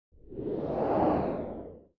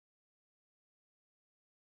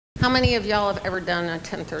How many of y'all have ever done a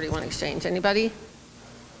 1031 exchange? Anybody?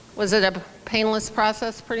 Was it a painless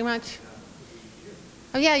process, pretty much?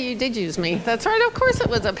 Oh yeah, you did use me. That's right, of course it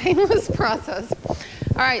was a painless process.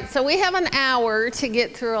 All right, so we have an hour to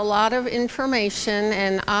get through a lot of information,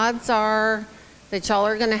 and odds are that y'all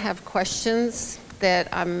are gonna have questions that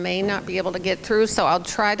I may not be able to get through, so I'll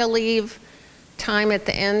try to leave time at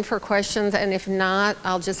the end for questions, and if not,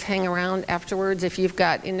 I'll just hang around afterwards if you've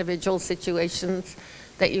got individual situations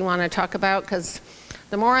that you wanna talk about, because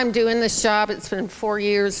the more I'm doing this job, it's been 4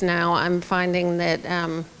 years now, I'm finding that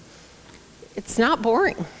it's not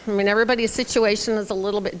boring. I mean, everybody's situation is a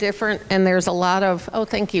little bit different, and there's a lot of, oh,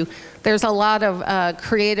 thank you. There's a lot of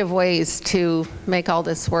creative ways to make all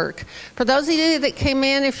this work. For those of you that came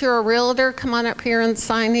in, if you're a realtor, come on up here and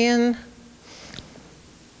sign in.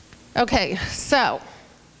 Okay, so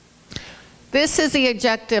this is the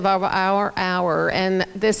objective of our hour, and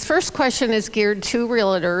this first question is geared to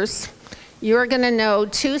realtors. You're going to know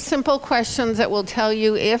 2 simple questions that will tell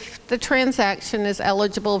you if the transaction is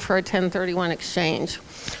eligible for a 1031 exchange.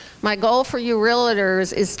 My goal for you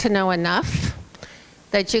realtors is to know enough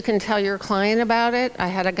that you can tell your client about it. I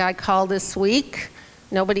had a guy call this week.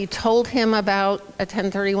 Nobody told him about a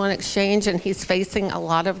 1031 exchange, and he's facing a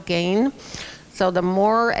lot of gain. So the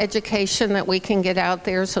more education that we can get out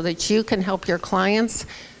there so that you can help your clients.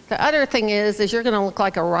 The other thing is you're going to look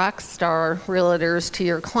like a rock star, realtors, to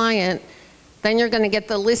your client. Then you're going to get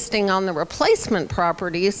the listing on the replacement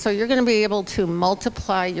properties, so you're going to be able to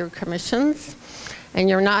multiply your commissions, and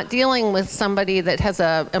you're not dealing with somebody that has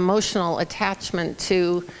an emotional attachment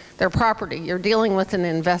to their property. You're dealing with an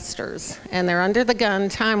investors, and they're under the gun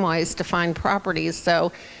time-wise to find properties,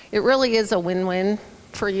 so it really is a win-win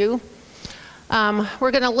for you.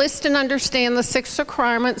 We're going to list and understand the 6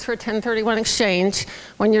 requirements for 1031 exchange.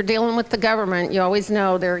 When you're dealing with the government, you always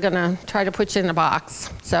know they're going to try to put you in a box.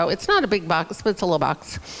 So it's not a big box, but it's a little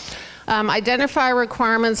box. Identify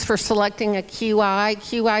requirements for selecting a QI.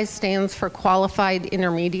 QI stands for Qualified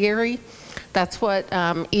Intermediary. That's what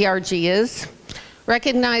ERG is.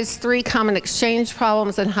 Recognize 3 common exchange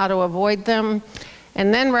problems and how to avoid them.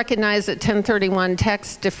 And then recognize that 1031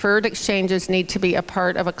 tax deferred exchanges need to be a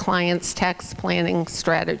part of a client's tax planning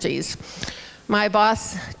strategies. My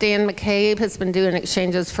boss, Dan McCabe, has been doing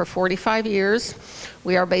exchanges for 45 years.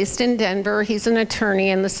 We are based in Denver. He's an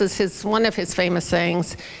attorney, and this is one of his famous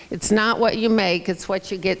sayings: it's not what you make, it's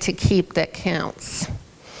what you get to keep that counts.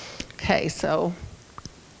 Okay, so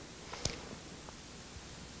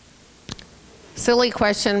silly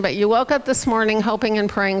question, but you woke up this morning hoping and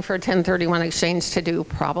praying for a 1031 exchange to do.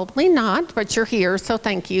 Probably not, but you're here, so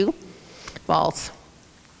thank you. False.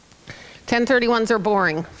 1031s are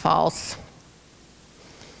boring. False.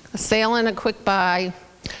 A sale and a quick buy.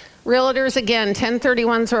 Realtors, again,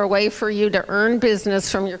 1031s are a way for you to earn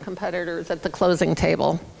business from your competitors at the closing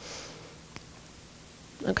table.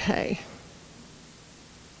 Okay.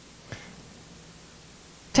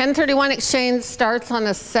 1031 exchange starts on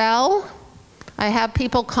a sell. I have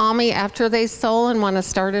people call me after they sold and want to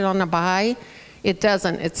start it on a buy. It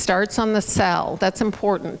doesn't. It starts on the sell. That's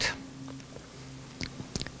important.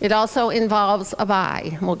 It also involves a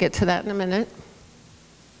buy. We'll get to that in a minute.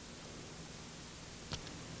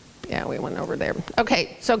 Yeah, we went over there.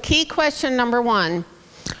 Okay, so key question number 1.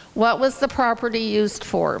 What was the property used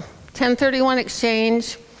for? 1031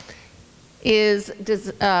 exchange is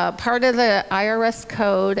part of the IRS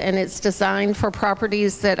code, and it's designed for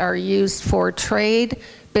properties that are used for trade,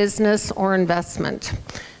 business, or investment.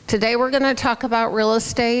 Today we're going to talk about real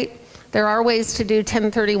estate. There are ways to do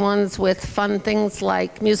 1031s with fun things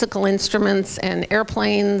like musical instruments and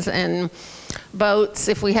airplanes and boats.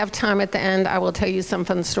 If we have time at the end, I will tell you some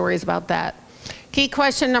fun stories about that. Key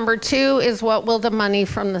question number 2 is, what will the money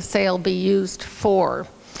from the sale be used for?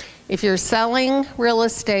 If you're selling real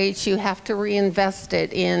estate, you have to reinvest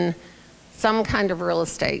it in some kind of real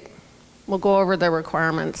estate. We'll go over the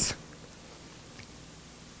requirements.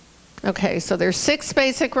 Okay, so there's 6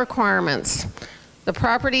 basic requirements. The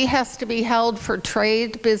property has to be held for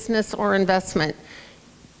trade, business, or investment.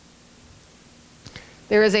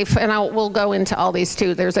 There is we'll go into all these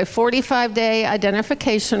too. There's a 45-day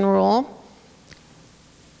identification rule.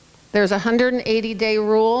 There's a 180-day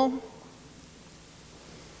rule.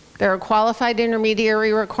 There are qualified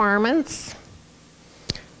intermediary requirements.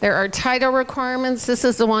 There are title requirements. This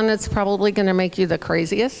is the one that's probably going to make you the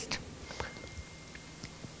craziest.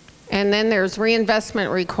 And then there's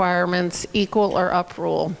reinvestment requirements, equal or up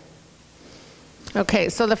rule. Okay,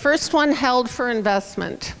 so the first one, held for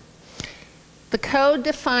investment. The code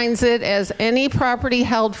defines it as any property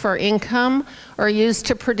held for income or used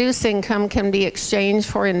to produce income can be exchanged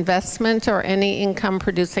for investment or any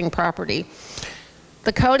income-producing property.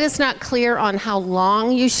 The code is not clear on how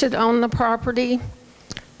long you should own the property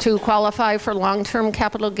to qualify for long-term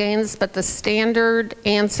capital gains, but the standard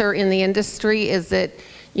answer in the industry is that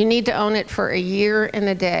you need to own it for a year and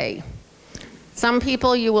a day. Some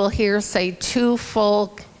people you will hear say 2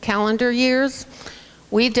 full calendar years.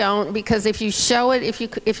 We don't, because if you show it,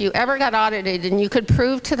 if you ever got audited and you could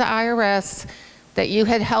prove to the IRS that you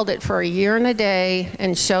had held it for a year and a day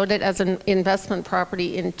and showed it as an investment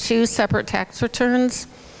property in 2 separate tax returns,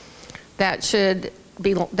 that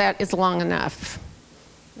is long enough.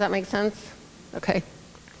 Does that make sense? Okay.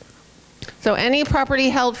 So any property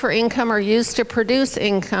held for income or used to produce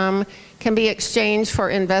income can be exchanged for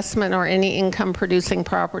investment or any income producing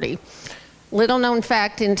property. Little known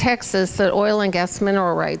fact in Texas that oil and gas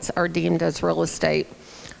mineral rights are deemed as real estate.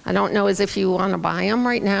 I don't know as if you want to buy them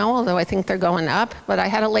right now, although I think they're going up, but I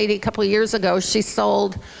had a lady a couple years ago, she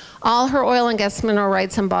sold all her oil and gas mineral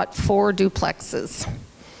rights and bought 4 duplexes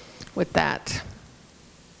with that.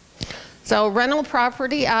 So rental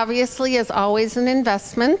property obviously is always an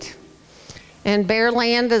investment, and bare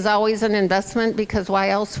land is always an investment because why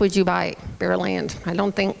else would you buy bare land? I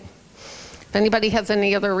don't think. If anybody has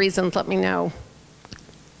any other reasons, let me know.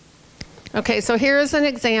 Okay, so here's an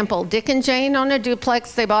example. Dick and Jane own a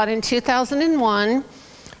duplex they bought in 2001,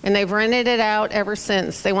 and they've rented it out ever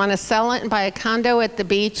since. They want to sell it and buy a condo at the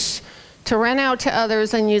beach to rent out to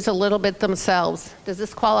others and use a little bit themselves. Does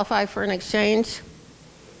this qualify for an exchange?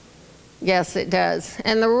 Yes, it does.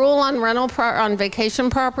 And the rule on on vacation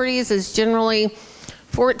properties is generally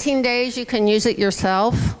 14 days you can use it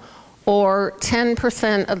yourself, or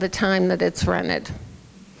 10% of the time that it's rented.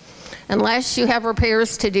 Unless you have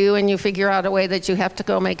repairs to do and you figure out a way that you have to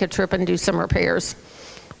go make a trip and do some repairs.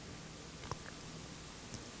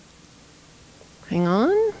 Hang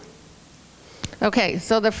on. Okay,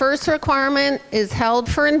 so the first requirement is held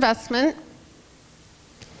for investment.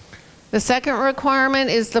 The second requirement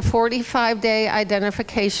is the 45-day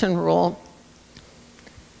identification rule.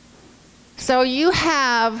 So you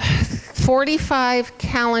have 45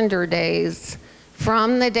 calendar days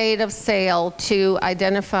from the date of sale to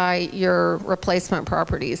identify your replacement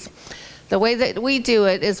properties. The way that we do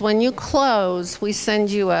it is when you close, we send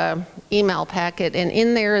you an email packet, and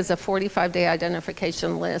in there is a 45-day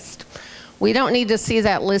identification list. We don't need to see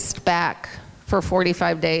that list back for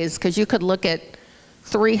 45 days because you could look at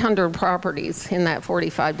 300 properties in that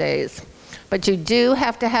 45 days. But you do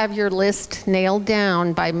have to have your list nailed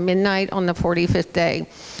down by midnight on the 45th day.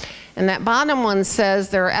 And that bottom one says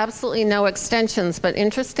there are absolutely no extensions, but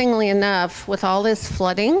interestingly enough, with all this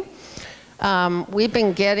flooding, we've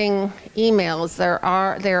been getting emails. There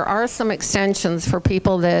are some extensions for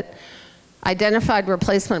people that identified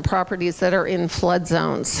replacement properties that are in flood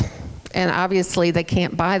zones. And obviously they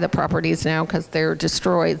can't buy the properties now because they're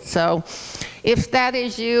destroyed. So if that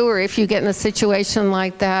is you, or if you get in a situation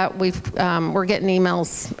like that, we're getting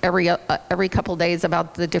emails every couple days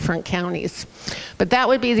about the different counties. But that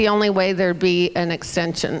would be the only way there'd be an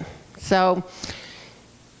extension. So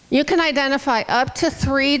you can identify up to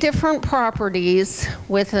 3 different properties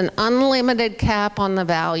with an unlimited cap on the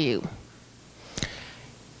value.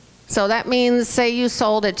 So that means, say you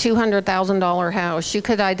sold a $200,000 house, you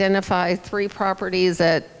could identify 3 properties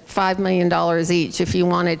at $5 million each if you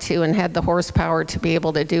wanted to and had the horsepower to be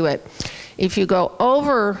able to do it. If you go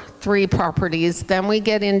over 3 properties, then we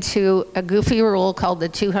get into a goofy rule called the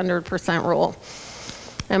 200% rule.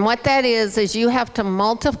 And what that is you have to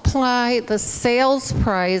multiply the sales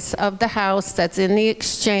price of the house that's in the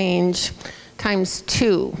exchange times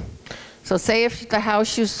 2. So say if the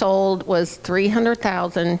house you sold was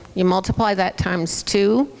 $300,000, you multiply that times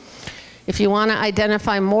 2. If you want to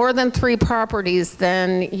identify more than 3 properties,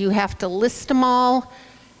 then you have to list them all,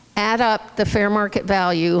 add up the fair market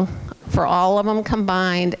value for all of them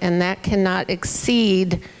combined, and that cannot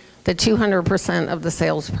exceed the 200% of the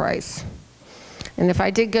sales price. And if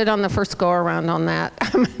I did good on the first go around on that,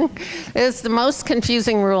 it's the most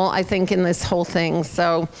confusing rule I think in this whole thing.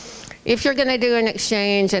 So if you're going to do an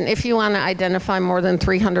exchange and if you want to identify more than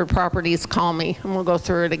 300 properties, call me and we'll go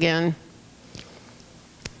through it again.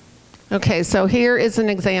 Okay, so here is an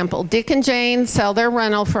example. Dick and Jane sell their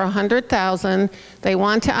rental for $100,000. They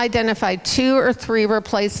want to identify 2 or 3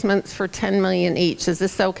 replacements for $10 million each. Is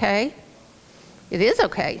this okay? It is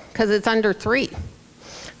okay because it's under 3.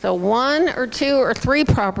 So 1 or 2 or 3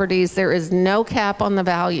 properties, there is no cap on the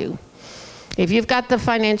value. If you've got the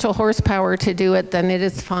financial horsepower to do it, then it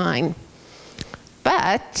is fine.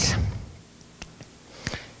 But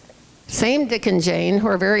same Dick and Jane, who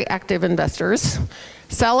are very active investors,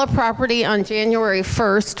 sell a property on January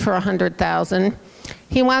 1st for $100,000.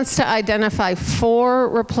 He wants to identify 4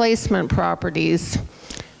 replacement properties,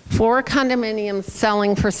 4 condominiums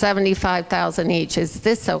selling for $75,000 each. Is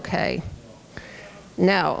this okay?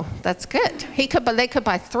 No, that's good. They could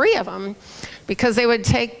buy 3 of them because they would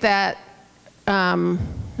take that,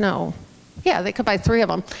 they could buy 3 of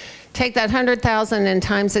them. Take that $100,000 and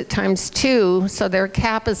times it times 2, so their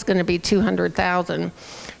cap is going to be $200,000,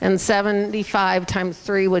 and 75 times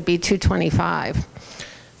 3 would be $225,000.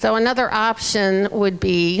 So another option would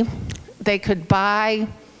be they could buy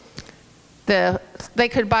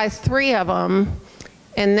 3 of them,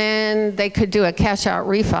 and then they could do a cash out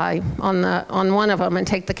refi on one of them and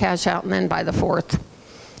take the cash out and then buy the 4th.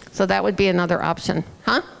 So that would be another option.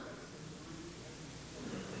 Huh?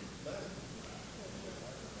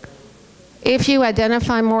 If you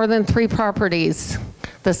identify more than 3 properties,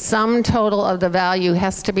 the sum total of the value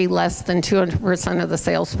has to be less than 200% of the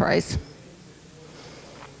sales price.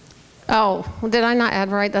 Oh, did I not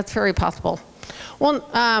add right? That's very possible. Well,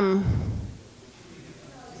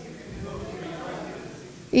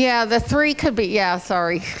 yeah, the 3 could be, yeah,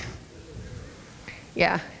 sorry.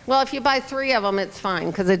 Yeah, well, if you buy 3 of them, it's fine,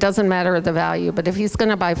 because it doesn't matter the value. But if he's going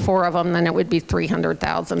to buy 4 of them, then it would be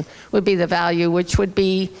 $300,000 would be the value, which would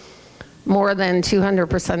be more than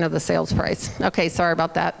 200% of the sales price. Okay, sorry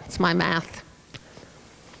about that. It's my math.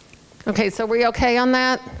 Okay, so we okay on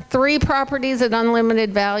that? 3 properties at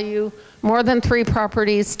unlimited value, more than 3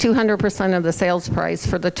 properties, 200% of the sales price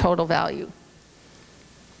for the total value.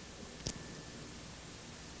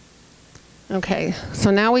 Okay,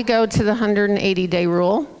 so now we go to the 180-day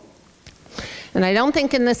rule. And I don't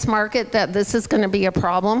think in this market that this is going to be a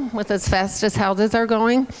problem with as fast as houses are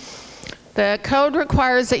going. The code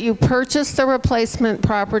requires that you purchase the replacement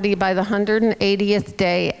property by the 180th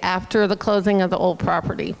day after the closing of the old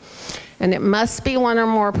property. And it must be 1 or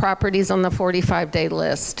more properties on the 45-day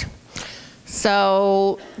list.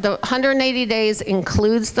 So the 180 days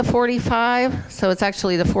includes the 45, so it's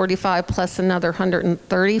actually the 45 plus another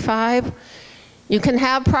 135. You can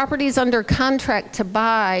have properties under contract to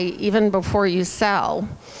buy even before you sell.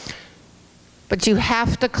 But you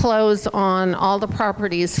have to close on all the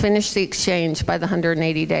properties, finish the exchange by the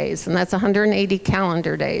 180 days, and that's 180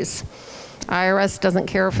 calendar days. IRS doesn't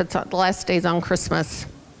care if it's the last days on Christmas.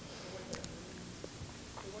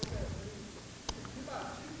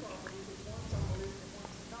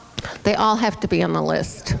 They all have to be on the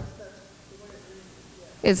list.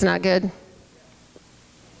 It's not good?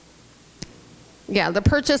 Yeah, the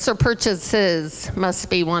purchase or purchases must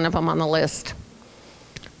be one of them on the list.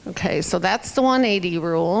 Okay, so that's the 180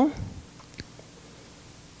 rule.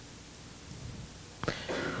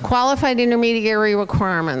 Qualified intermediary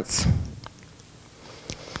requirements.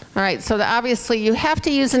 All right, so obviously you have to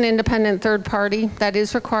use an independent third party. That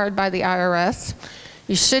is required by the IRS.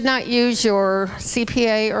 You should not use your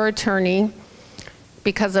CPA or attorney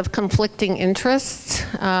because of conflicting interests.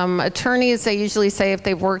 Attorneys, they usually say if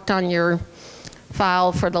they've worked on your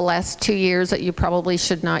file for the last 2 years that you probably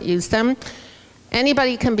should not use them.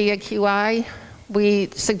 Anybody can be a QI. We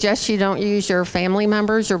suggest you don't use your family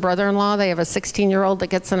members, your brother-in-law. They have a 16-year-old that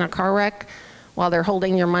gets in a car wreck while they're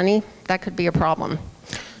holding your money. That could be a problem.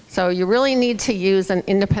 So you really need to use an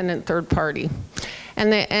independent third party.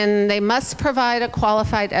 And they must provide a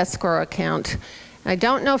qualified escrow account. I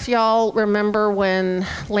don't know if y'all remember when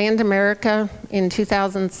Land America in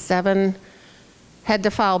 2007 had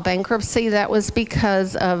to file bankruptcy. That was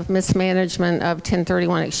because of mismanagement of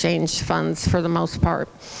 1031 exchange funds for the most part.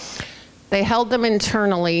 They held them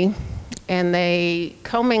internally and they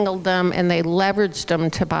commingled them and they leveraged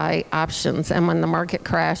them to buy options. And when the market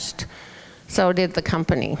crashed, so did the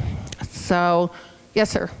company. So,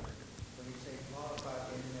 yes, sir. When you say qualified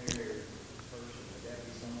intermediary person, would that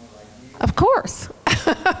be someone like you? Of course.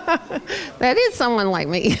 That is someone like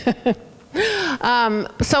me.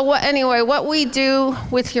 So what we do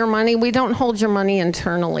with your money, we don't hold your money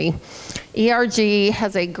internally. ERG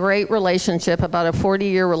has a great relationship, about a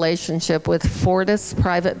 40-year relationship with Fortis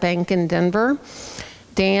Private Bank in Denver.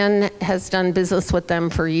 Dan has done business with them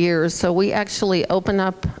for years, so we actually open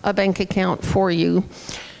up a bank account for you.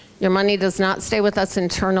 Your money does not stay with us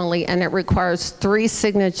internally, and it requires 3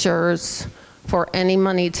 signatures for any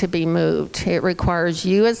money to be moved. It requires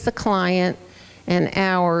you as the client and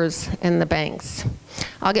ours and the banks.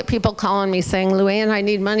 I'll get people calling me saying, Luann, I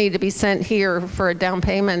need money to be sent here for a down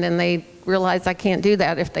payment, and they realize I can't do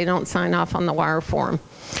that if they don't sign off on the wire form.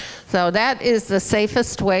 So that is the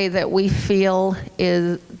safest way that we feel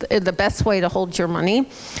is the best way to hold your money.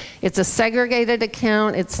 It's a segregated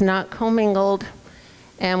account, it's not commingled,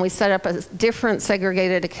 And we set up a different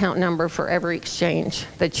segregated account number for every exchange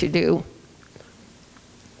that you do.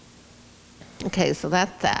 Okay, so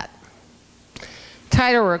that's that.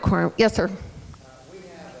 Title requirement. Yes, sir. We have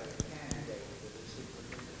a candidate for this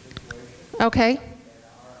particular situation. Okay. And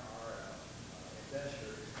our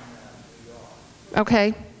investor is coming out of New York. Okay.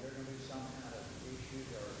 Is there going to be some kind of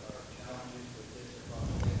issues or challenges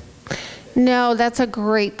with this across the No, that's a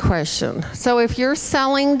great question. So if you're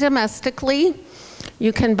selling domestically,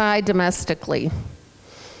 you can buy domestically.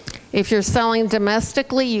 If you're selling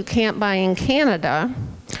domestically, you can't buy in Canada.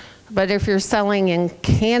 But if you're selling in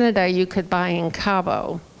Canada, you could buy in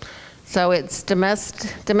Cabo. So it's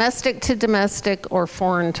domestic to domestic or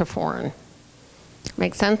foreign to foreign.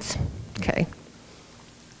 Make sense? Okay.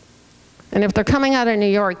 And if they're coming out of New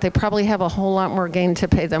York, they probably have a whole lot more gain to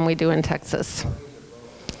pay than we do in Texas.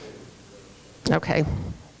 Okay.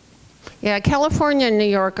 Yeah, California and New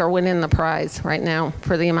York are winning the prize right now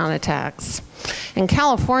for the amount of tax. In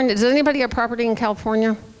California, does anybody have property in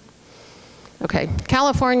California? Okay,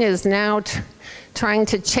 California is now trying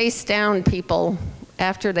to chase down people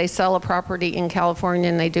after they sell a property in California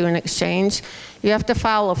and they do an exchange. You have to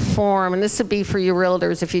file a form, and this would be for you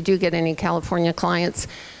realtors if you do get any California clients.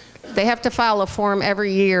 They have to file a form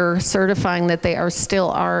every year certifying that they are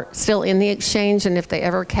still in the exchange, and if they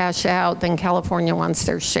ever cash out, then California wants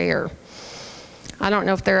their share. I don't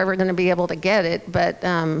know if they're ever going to be able to get it, but,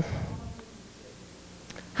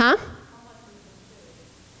 huh?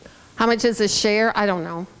 How much is a share? I don't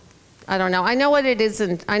know. I don't know. I know what it is,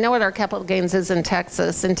 and I know what our capital gains is in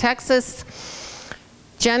Texas. In Texas,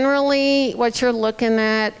 generally what you're looking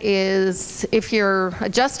at is if your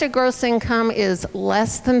adjusted gross income is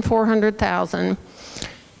less than $400,000,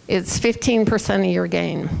 it's 15% of your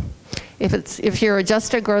gain. If your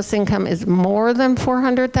adjusted gross income is more than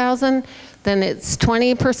 $400,000, then it's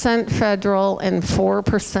 20% federal and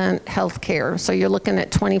 4% health care. So you're looking at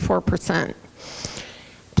 24%.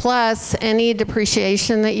 Plus any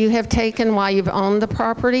depreciation that you have taken while you've owned the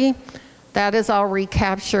property, that is all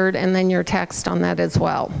recaptured, and then you're taxed on that as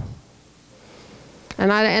well. And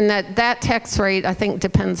that tax rate, I think,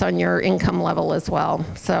 depends on your income level as well.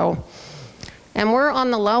 So, and we're on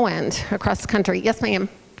the low end across the country. Yes, ma'am.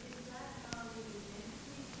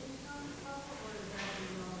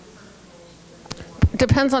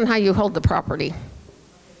 Depends on how you hold the property.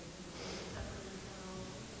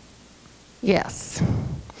 Yes.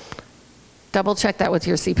 Double check that with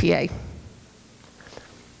your CPA.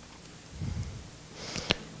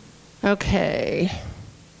 Okay.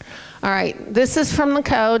 All right, this is from the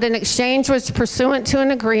code. An exchange was pursuant to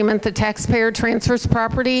an agreement. The taxpayer transfers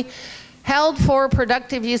property held for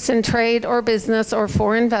productive use in trade or business or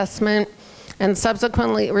for investment, and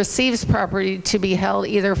subsequently receives property to be held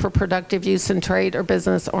either for productive use in trade or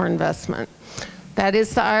business or investment. That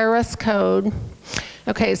is the IRS code.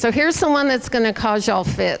 Okay, so here's the one that's going to cause y'all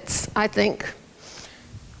fits, I think.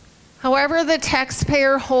 However, the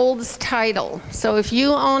taxpayer holds title. So if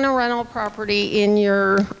you own a rental property in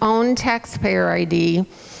your own taxpayer ID,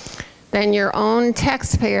 then your own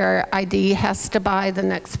taxpayer ID has to buy the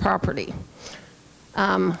next property.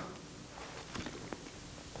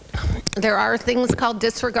 There are things called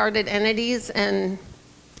disregarded entities and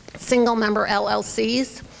single member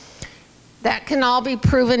LLCs. That can all be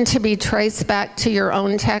proven to be traced back to your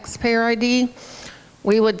own taxpayer ID.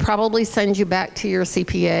 We would probably send you back to your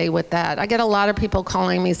CPA with that. I get a lot of people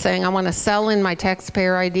calling me saying, I want to sell in my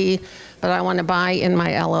taxpayer ID, but I want to buy in my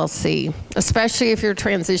LLC, especially if you're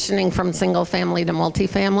transitioning from single family to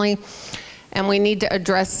multifamily. And we need to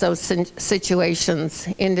address those situations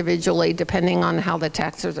individually depending on how the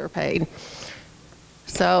taxes are paid.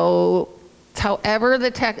 So, however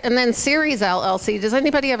the tax, and then series LLC, does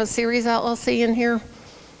anybody have a series LLC in here?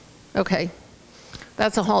 Okay,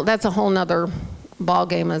 that's a whole nother ball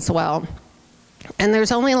game as well. And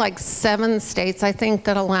there's only like 7 states, I think,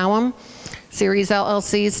 that allow them. Series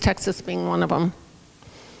LLCs, Texas being one of them.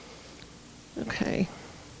 Okay.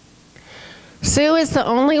 Sue is the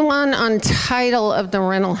only one on title of the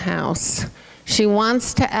rental house. She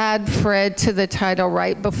wants to add Fred to the title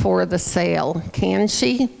right before the sale. Can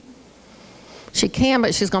she? She can,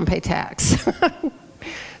 but she's going to pay tax.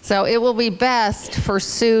 So it will be best for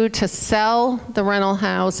Sue to sell the rental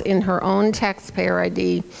house in her own taxpayer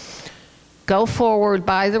ID, go forward,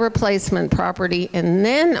 buy the replacement property, and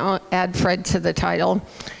then add Fred to the title.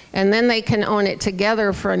 And then they can own it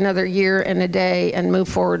together for another year and a day and move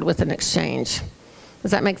forward with an exchange.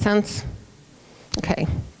 Does that make sense? Okay.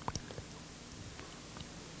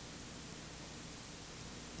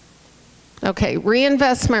 Okay,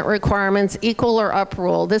 reinvestment requirements, equal or up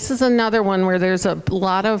rule. This is another one where there's a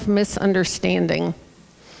lot of misunderstanding.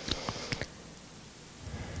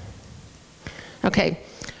 Okay.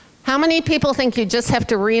 How many people think you just have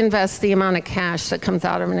to reinvest the amount of cash that comes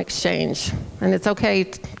out of an exchange? And it's okay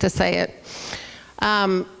to say it.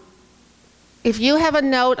 If you have a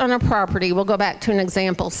note on a property, we'll go back to an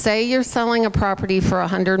example. Say you're selling a property for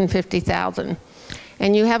 $150,000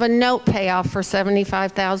 and you have a note payoff for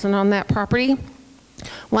 $75,000 on that property.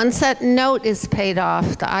 Once that note is paid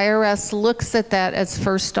off, the IRS looks at that as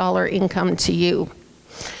first dollar income to you.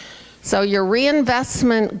 So your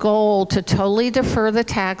reinvestment goal to totally defer the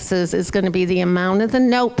taxes is going to be the amount of the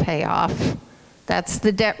note payoff. That's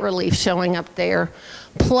the debt relief showing up there,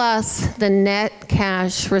 plus the net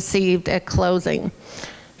cash received at closing.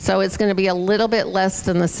 So it's going to be a little bit less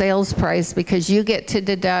than the sales price because you get to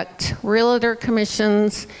deduct realtor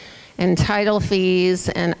commissions and title fees,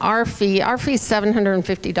 and our fee is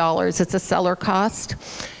 $750. It's a seller cost,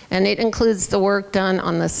 and it includes the work done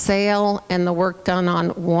on the sale and the work done on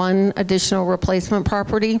one additional replacement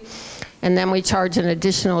property. And then we charge an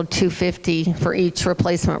additional $250 for each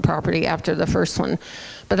replacement property after the first one.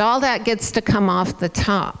 But all that gets to come off the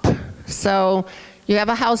top. So you have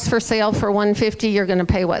a house for sale for $150, you're gonna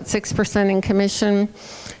pay what, 6% in commission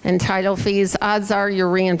and title fees? Odds are your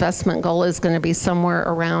reinvestment goal is gonna be somewhere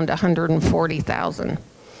around $140,000.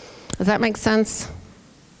 Does that make sense?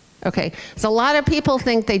 Okay, so a lot of people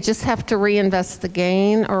think they just have to reinvest the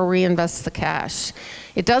gain or reinvest the cash.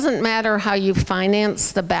 It doesn't matter how you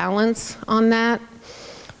finance the balance on that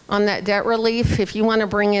debt relief. If you want to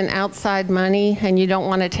bring in outside money and you don't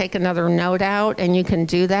want to take another note out and you can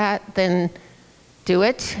do that, then do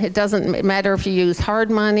it. It doesn't matter if you use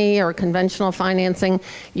hard money or conventional financing.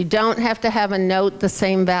 You don't have to have a note the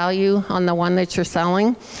same value on the one that you're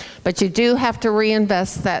selling, but you do have to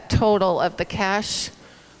reinvest that total of the cash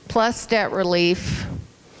plus debt relief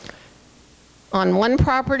on one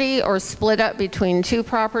property or split up between 2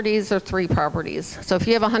 properties or 3 properties. So if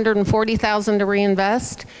you have $140,000 to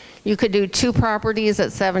reinvest, you could do 2 properties at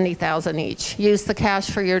 $70,000 each. Use the cash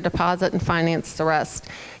for your deposit and finance the rest.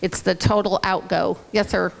 It's the total outgo. Yes,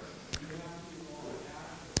 sir?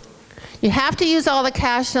 You have to use all the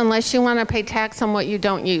cash unless you want to pay tax on what you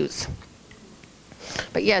don't use.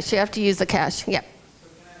 But yes, you have to use the cash. Yeah.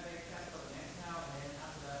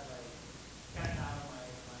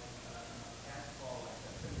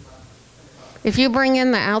 If you bring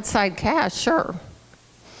in the outside cash, sure.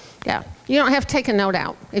 Yeah, you don't have to take a note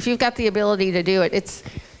out. If you've got the ability to do it, it's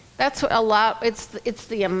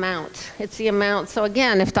the amount. It's the amount. So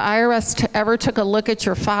again, if the IRS ever took a look at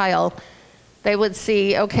your file, they would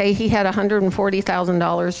see, okay, he had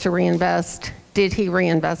 $140,000 to reinvest. Did he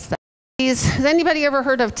reinvest that? Has anybody ever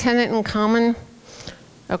heard of tenant in common?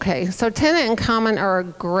 Okay, so tenant in common are a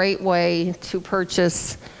great way to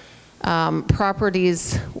purchase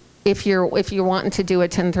properties if you're wanting to do a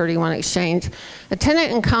 1031 exchange. A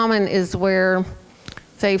tenant in common is where,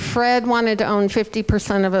 say, Fred wanted to own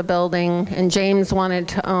 50% of a building and James wanted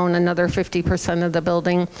to own another 50% of the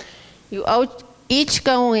building. You each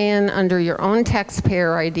go in under your own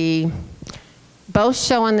taxpayer ID, both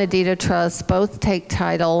show on the deed of trust, both take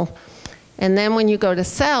title, and then when you go to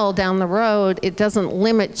sell down the road, it doesn't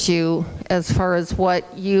limit you as far as what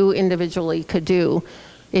you individually could do.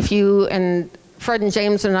 If you and Fred and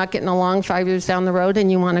James are not getting along 5 years down the road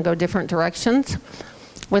and you want to go different directions,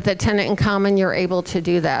 with a tenant in common, you're able to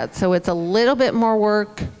do that. So it's a little bit more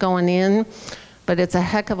work going in, but it's a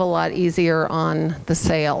heck of a lot easier on the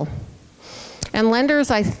sale. And lenders,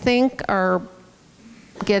 I think, are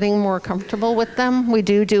getting more comfortable with them. We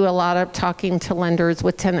do a lot of talking to lenders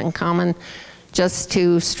with tenant in common just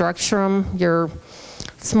to structure them. Your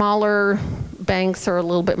smaller banks are a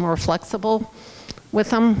little bit more flexible with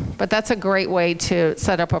them, but that's a great way to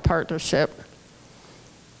set up a partnership.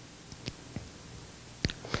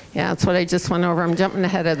 Yeah, that's what I just went over. I'm jumping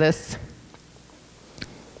ahead of this.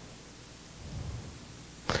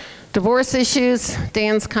 Divorce issues.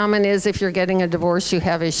 Dan's comment is if you're getting a divorce, you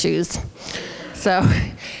have issues. So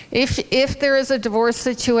if there is a divorce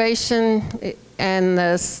situation and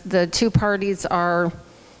the 2 parties are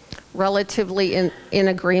relatively in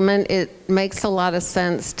agreement, it makes a lot of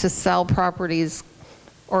sense to sell properties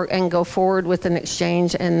and go forward with an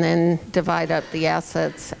exchange and then divide up the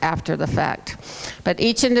assets after the fact. But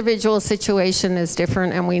each individual situation is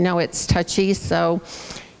different and we know it's touchy, so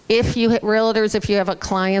if you realtors, if you have a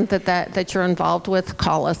client that you're involved with,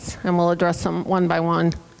 call us and we'll address them one by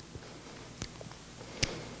one.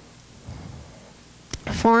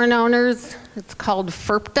 Foreign owners, it's called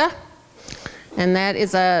FIRPTA, and that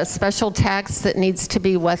is a special tax that needs to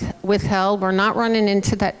be withheld. We're not running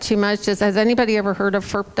into that too much. Has anybody ever heard of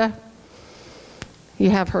FIRPTA? You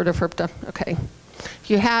have heard of FIRPTA? Okay. If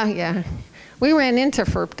you have, yeah. We ran into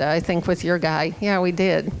FERPTA, I think, with your guy. Yeah, we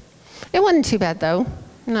did. It wasn't too bad, though.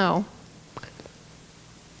 No.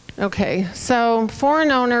 Okay, so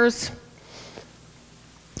foreign owners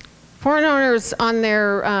on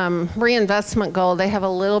their reinvestment goal, they have a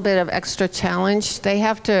little bit of extra challenge. They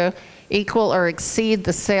have to equal or exceed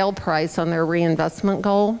the sale price on their reinvestment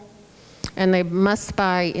goal, and they must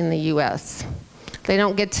buy in the U.S. They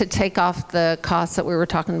don't get to take off the costs that we were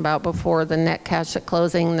talking about before, the net cash at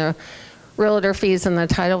closing, the realtor fees and the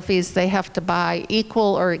title fees. They have to buy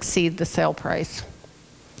equal or exceed the sale price.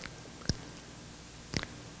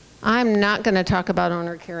 I'm not going to talk about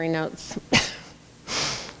owner carry notes.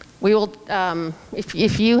 We will,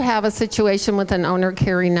 if you have a situation with an owner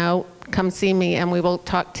carry note, come see me and we will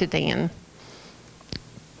talk to Dan.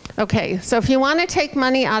 Okay, so if you want to take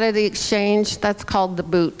money out of the exchange, that's called the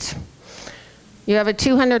boot. You have a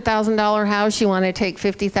 $200,000 house, you want to take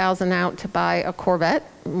 $50,000 out to buy a Corvette.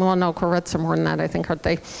 Well, no, Corvettes are more than that, I think, aren't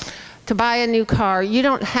they? To buy a new car, you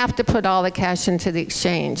don't have to put all the cash into the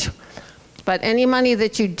exchange. But any money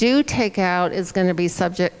that you do take out is going to be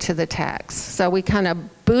subject to the tax. So we kind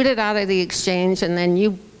of boot it out of the exchange, and then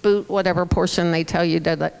you boot whatever portion they tell you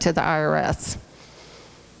to the IRS.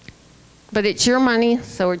 But it's your money,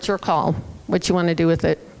 so it's your call, what you want to do with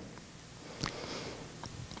it.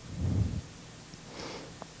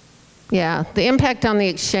 Yeah, the impact on the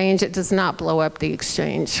exchange, it does not blow up the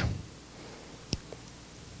exchange.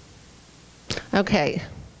 Okay,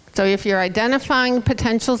 so if you're identifying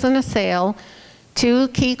potentials in a sale, 2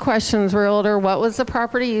 key questions, realtor: what was the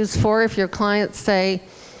property used for? If your clients say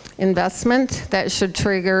investment, that should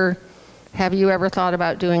trigger, have you ever thought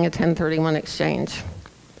about doing a 1031 exchange?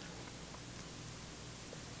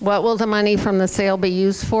 What will the money from the sale be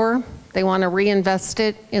used for? They want to reinvest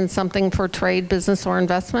it in something for trade, business, or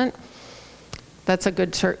investment. That's a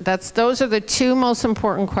good, those are the 2 most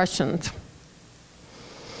important questions.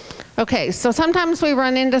 Okay, so sometimes we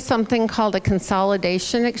run into something called a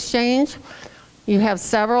consolidation exchange. You have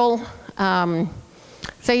several,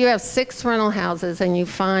 say you have 6 rental houses and you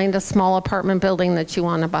find a small apartment building that you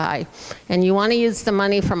want to buy. And you want to use the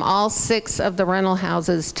money from all 6 of the rental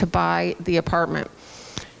houses to buy the apartment.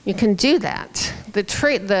 You can do that. The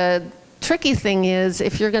tricky thing is,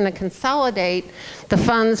 if you're going to consolidate the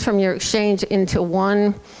funds from your exchange into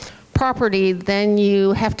one property, then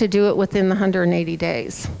you have to do it within the 180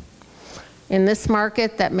 days. In this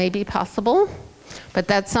market, that may be possible, but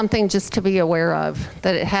that's something just to be aware of,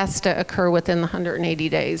 that it has to occur within the 180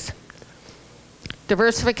 days.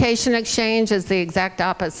 Diversification exchange is the exact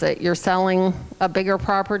opposite. You're selling a bigger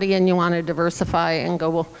property and you want to diversify and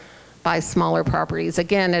go buy smaller properties.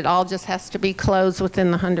 Again, it all just has to be closed within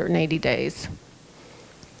the 180 days.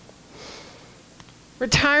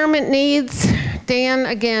 Retirement needs. Dan,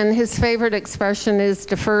 again, his favorite expression is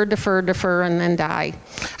defer, defer, defer, and then die.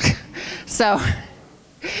 So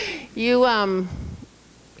you,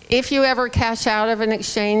 if you ever cash out of an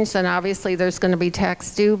exchange, then obviously there's going to be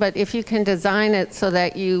tax due, but if you can design it so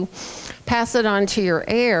that you pass it on to your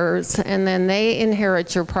heirs and then they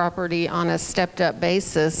inherit your property on a stepped up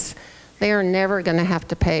basis, they are never going to have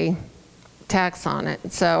to pay tax on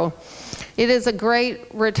it. So it is a great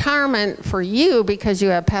retirement for you because you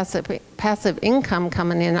have passive income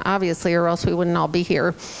coming in, obviously, or else we wouldn't all be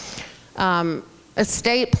here.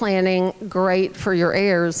 Estate planning, great for your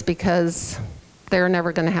heirs because they're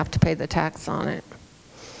never going to have to pay the tax on it.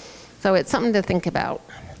 So it's something to think about.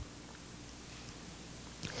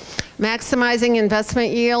 Maximizing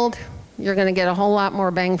investment yield, you're going to get a whole lot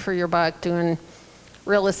more bang for your buck doing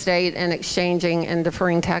real estate and exchanging and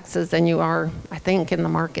deferring taxes than you are, I think, in the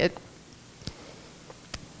market.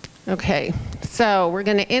 Okay, so we're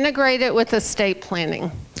going to integrate it with estate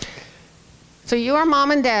planning. So you are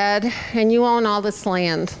mom and dad and you own all this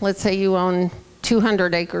land. Let's say you own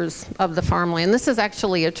 200 acres of the farmland. This is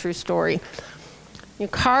actually a true story. You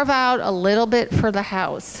carve out a little bit for the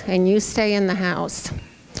house and you stay in the house.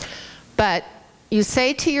 But you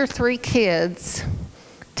say to your 3 kids,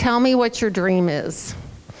 tell me what your dream is.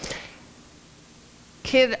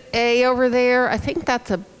 Kid A over there, I think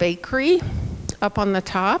that's a bakery up on the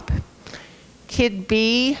top. Kid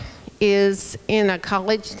B is in a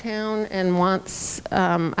college town and wants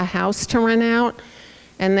a house to rent out.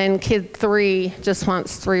 And then kid 3 just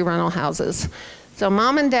wants 3 rental houses. So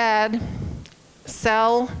mom and dad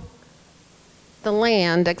sell the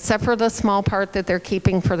land, except for the small part that they're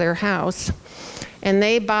keeping for their house, and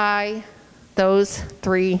they buy those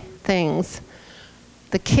 3 things.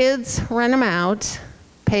 The kids rent them out,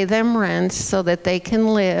 pay them rent so that they can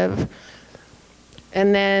live,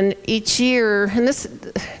 and then each year, and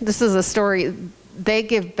this is a story, they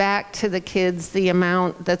give back to the kids the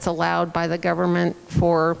amount that's allowed by the government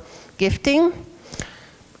for gifting.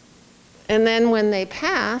 And then when they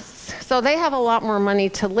pass, so they have a lot more money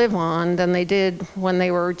to live on than they did when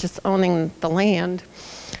they were just owning the land.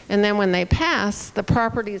 And then when they pass, the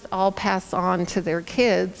properties all pass on to their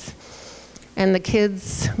kids, and the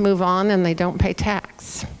kids move on and they don't pay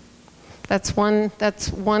tax. That's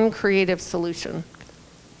one creative solution.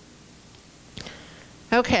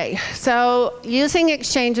 Okay, so using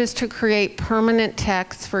exchanges to create permanent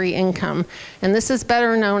tax-free income. And this is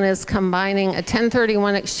better known as combining a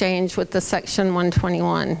 1031 exchange with the Section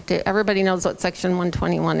 121. Everybody knows what Section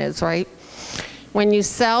 121 is, right? When you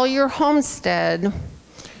sell your homestead,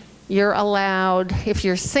 you're allowed, if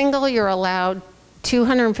you're single, you're allowed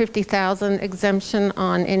 $250,000 exemption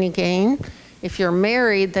on any gain. If you're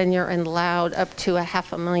married, then you're allowed up to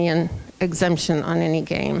 $500,000 exemption on any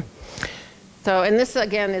gain. So, and this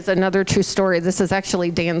again is another true story. This is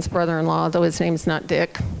actually Dan's brother-in-law, though his name's not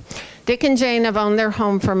Dick. Dick and Jane have owned their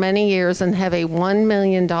home for many years and have a $1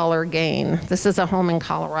 million gain. This is a home in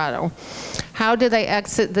Colorado. How do they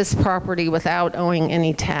exit this property without owing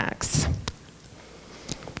any tax?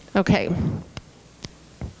 Okay.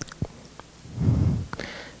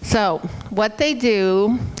 So what they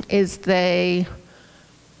do is they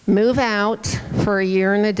move out for a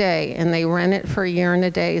year and a day, and they rent it for a year and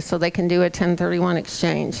a day so they can do a 1031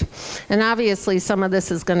 exchange. And obviously some of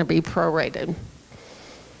this is going to be prorated.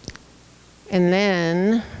 And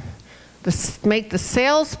then make the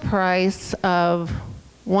sales price of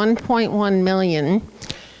 $1.1 million.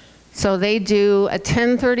 So they do a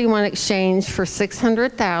 1031 exchange for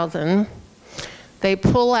 $600,000. They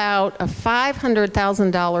pull out a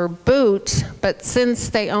 $500,000 boot, but since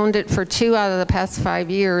they owned it for 2 out of the past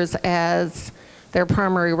 5 years as their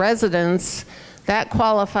primary residence, that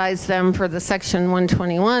qualifies them for the Section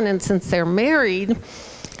 121, and since they're married,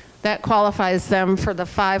 that qualifies them for the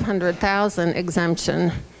 $500,000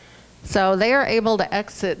 exemption. So they are able to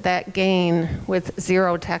exit that gain with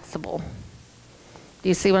zero taxable. Do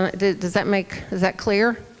you see what, is that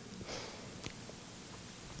clear?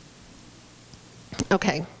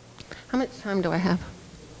 Okay, how much time do I have?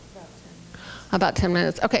 About 10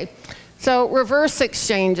 minutes, okay. So reverse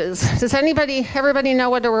exchanges. Does everybody know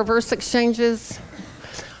what a reverse exchange is?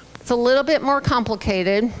 It's a little bit more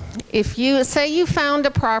complicated. If you, say you found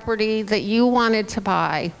a property that you wanted to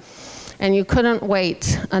buy and you couldn't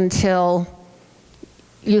wait until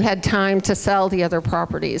you had time to sell the other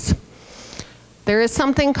properties. There is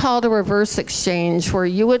something called a reverse exchange where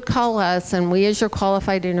you would call us and we as your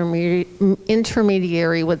qualified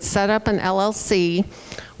intermediary would set up an LLC.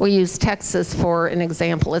 We use Texas for an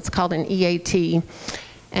example. It's called an EAT.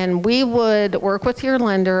 And we would work with your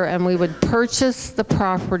lender and we would purchase the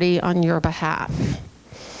property on your behalf.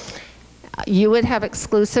 You would have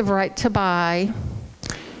exclusive right to buy,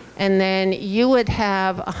 and then you would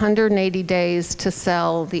have 180 days to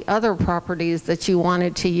sell the other properties that you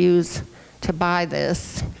wanted to use to buy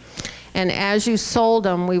this. And as you sold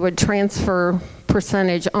them, we would transfer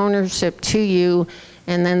percentage ownership to you,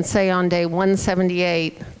 and then say on day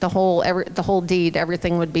 178, the whole deed,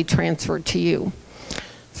 everything would be transferred to you.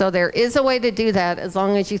 So there is a way to do that as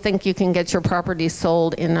long as you think you can get your property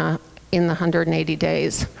sold in the 180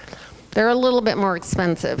 days. They're a little bit more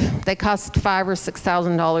expensive. They cost $5,000 or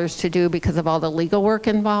 $6,000 to do because of all the legal work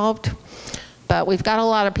involved. But we've got a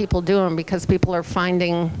lot of people doing because people are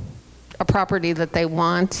finding a property that they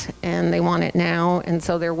want and they want it now, and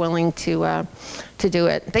so they're willing to do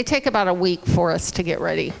it. They take about a week for us to get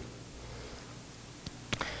ready.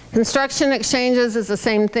 Construction exchanges is the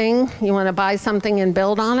same thing. You want to buy something and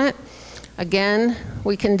build on it. Again,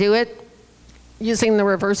 we can do it using the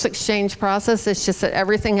reverse exchange process. It's just that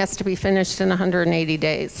everything has to be finished in 180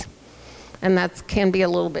 days. And that can be a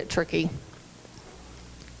little bit tricky.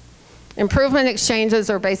 Improvement exchanges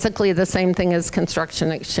are basically the same thing as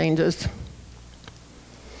construction exchanges.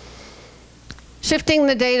 Shifting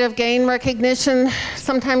the date of gain recognition.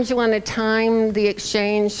 Sometimes you want to time the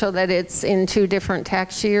exchange so that it's in 2 different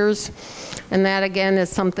tax years. And that again is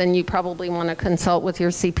something you probably want to consult with your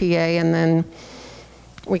CPA, and then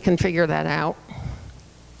we can figure that out.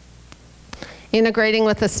 Integrating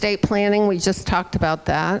with estate planning, we just talked about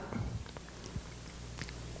that.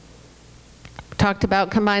 Talked about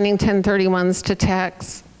combining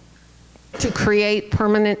 1031s to create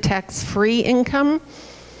permanent tax-free income.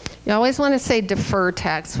 You always want to say defer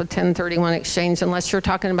tax with 1031 exchange unless you're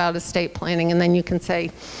talking about estate planning, and then you can say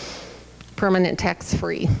permanent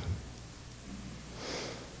tax-free.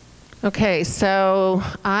 Okay, so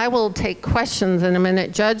I will take questions in a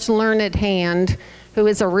minute. Judge Learned Hand, who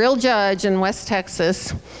is a real judge in West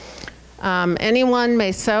Texas, Anyone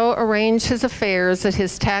may so arrange his affairs that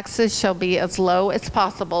his taxes shall be as low as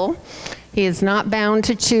possible. He is not bound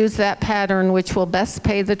to choose that pattern which will best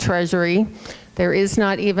pay the Treasury. There is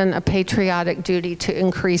not even a patriotic duty to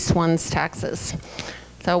increase one's taxes.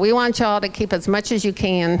 So we want y'all to keep as much as you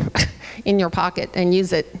can in your pocket and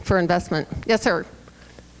use it for investment. Yes, sir.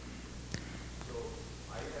 So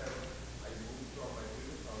I moved from my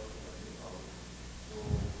previous house to my new house. So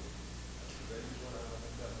very soon I want to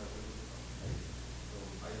sell my previous house. Right? So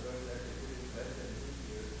I learned that if it is less than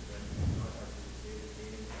 2 years, then you do not have to pay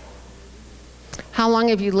any or How long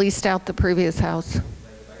have you leased out the previous house? like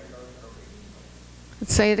right now it's around 18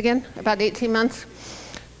 months. Say it again, about 18 months?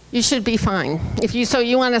 You should be fine. So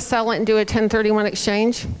you want to sell it and do a 1031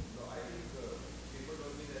 exchange? So I think people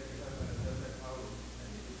told me that if I'm going to sell that house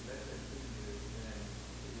and it is less than 2 years,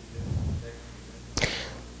 then it is just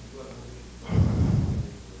tax free. You are moving.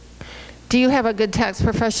 Do you have a good tax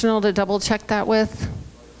professional to double check that with?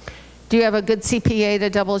 Do you have a good CPA to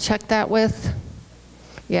double check that with?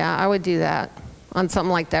 Yeah, I would do that on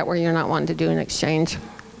something like that where you're not wanting to do an exchange.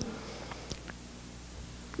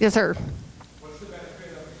 Yes, sir. What's the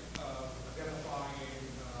benefit of identifying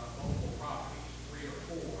multiple properties, 3 or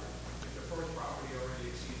 4, if the first property already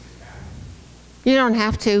exceeds the cap? You don't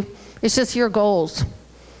have to. It's just your goals.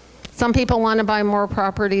 Some people want to buy more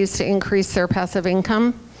properties to increase their passive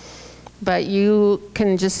income, but you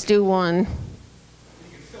can just do one. You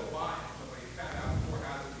can still buy it, so when you found out 4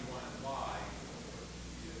 houses you want to buy,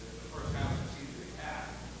 the first house exceeds the cap,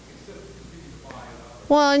 you can still continue to buy another.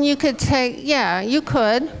 Well, and you could take, yeah, you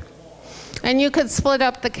could. And you could split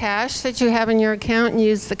up the cash that you have in your account and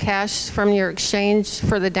use the cash from your exchange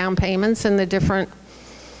for the down payments and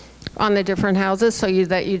on the different houses so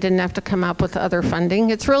that you didn't have to come up with other funding.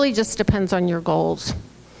 It really just depends on your goals.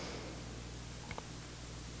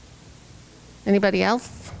 Anybody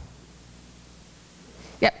else?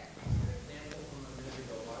 Yep.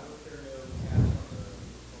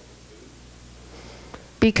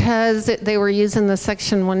 Because they were using the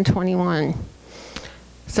Section 121.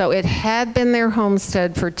 So it had been their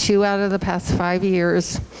homestead for 2 out of the past 5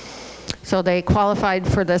 years. So they qualified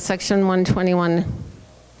for the Section 121.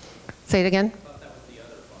 Say it again?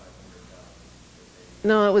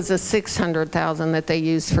 No, it was the 600,000 that they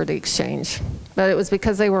used for the exchange. But it was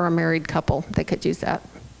because they were a married couple. They could use that.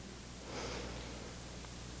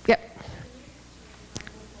 Yep.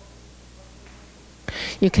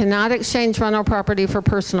 You cannot exchange rental property for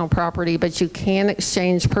personal property, but you can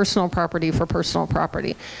exchange personal property for personal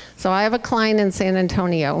property. So I have a client in San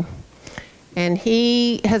Antonio, and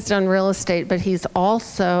he has done real estate, but he's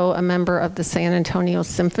also a member of the San Antonio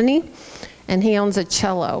Symphony, and he owns a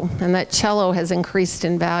cello, and that cello has increased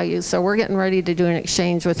in value. So we're getting ready to do an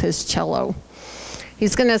exchange with his cello.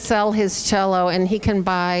 He's going to sell his cello, and he can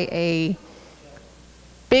buy a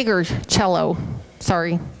bigger cello.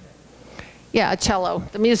 Sorry. Yeah, a cello,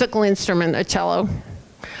 the musical instrument, a cello.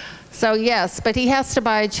 So yes, but he has to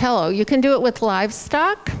buy a cello. You can do it with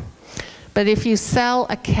livestock, but if you sell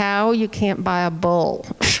a cow, you can't buy a bull.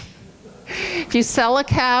 If you sell a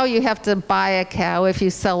cow, you have to buy a cow. If you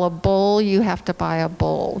sell a bull, you have to buy a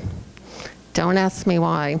bull. Don't ask me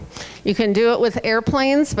why. You can do it with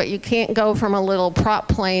airplanes, but you can't go from a little prop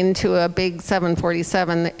plane to a big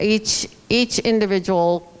 747. Each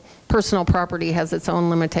individual personal property has its own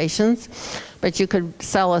limitations, but you could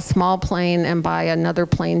sell a small plane and buy another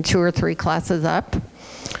plane 2 or 3 classes up.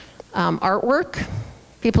 Artwork,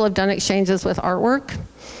 people have done exchanges with artwork.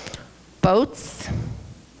 Boats.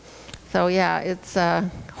 So yeah, it's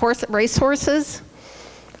race horses.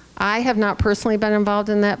 I have not personally been involved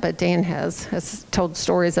in that, but Dan has told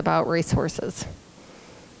stories about race horses.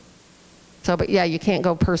 So, but yeah, you can't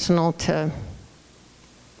go personal to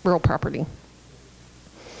real property.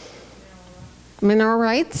 Mineral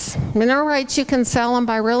rights. Mineral rights you can sell and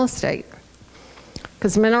buy real estate.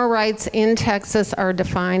 Because mineral rights in Texas are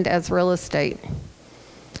defined as real estate.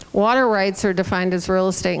 Water rights are defined as real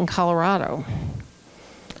estate in Colorado.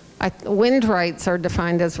 Wind rights are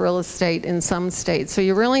defined as real estate in some states. So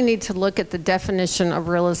you really need to look at the definition of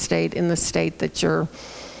real estate in the state that you're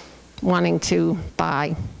wanting to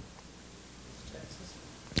buy.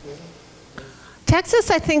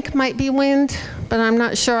 Texas, I think, might be wind, but I'm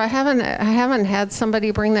not sure. I haven't had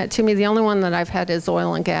somebody bring that to me. The only one that I've had is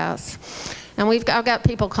oil and gas. And I've got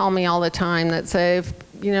people call me all the time that say,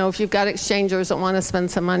 if you've got exchangers that want to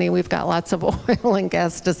spend some money, we've got lots of oil and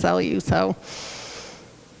gas to sell you. So,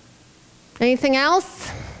 anything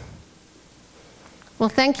else? Well,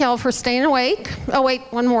 thank y'all for staying awake. Oh, wait,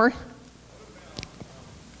 one more. Your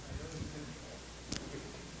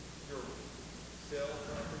sale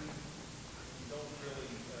property, you don't really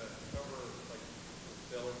cover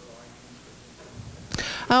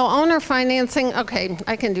Oh, owner financing, okay,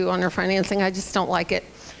 I can do owner financing, I just don't like it.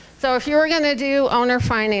 So if you were gonna do owner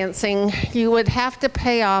financing, you would have to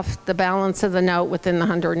pay off the balance of the note within the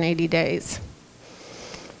 180 days.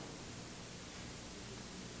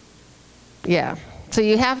 Yeah, so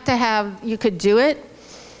you have to have, you could do it,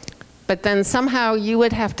 but then somehow you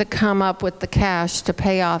would have to come up with the cash to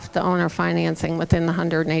pay off the owner financing within the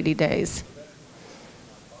 180 days.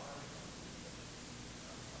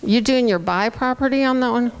 You doing your buy property on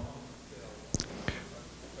that one?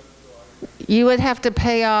 You would have to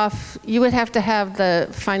pay off, you would have to have the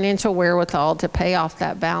financial wherewithal to pay off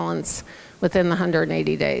that balance within the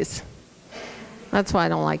 180 days. That's why I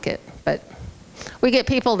don't like it, but we get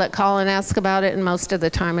people that call and ask about it, and most of the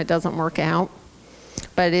time it doesn't work out,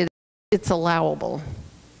 but it's allowable.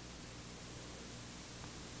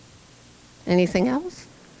 Anything else?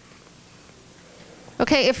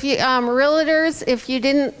 Okay, if you, realtors, if you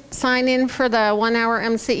didn't sign in for the 1-hour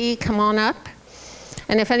MCE, come on up.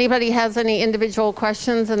 And if anybody has any individual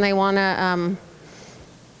questions and they want to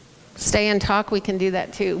stay and talk, we can do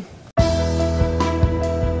that too.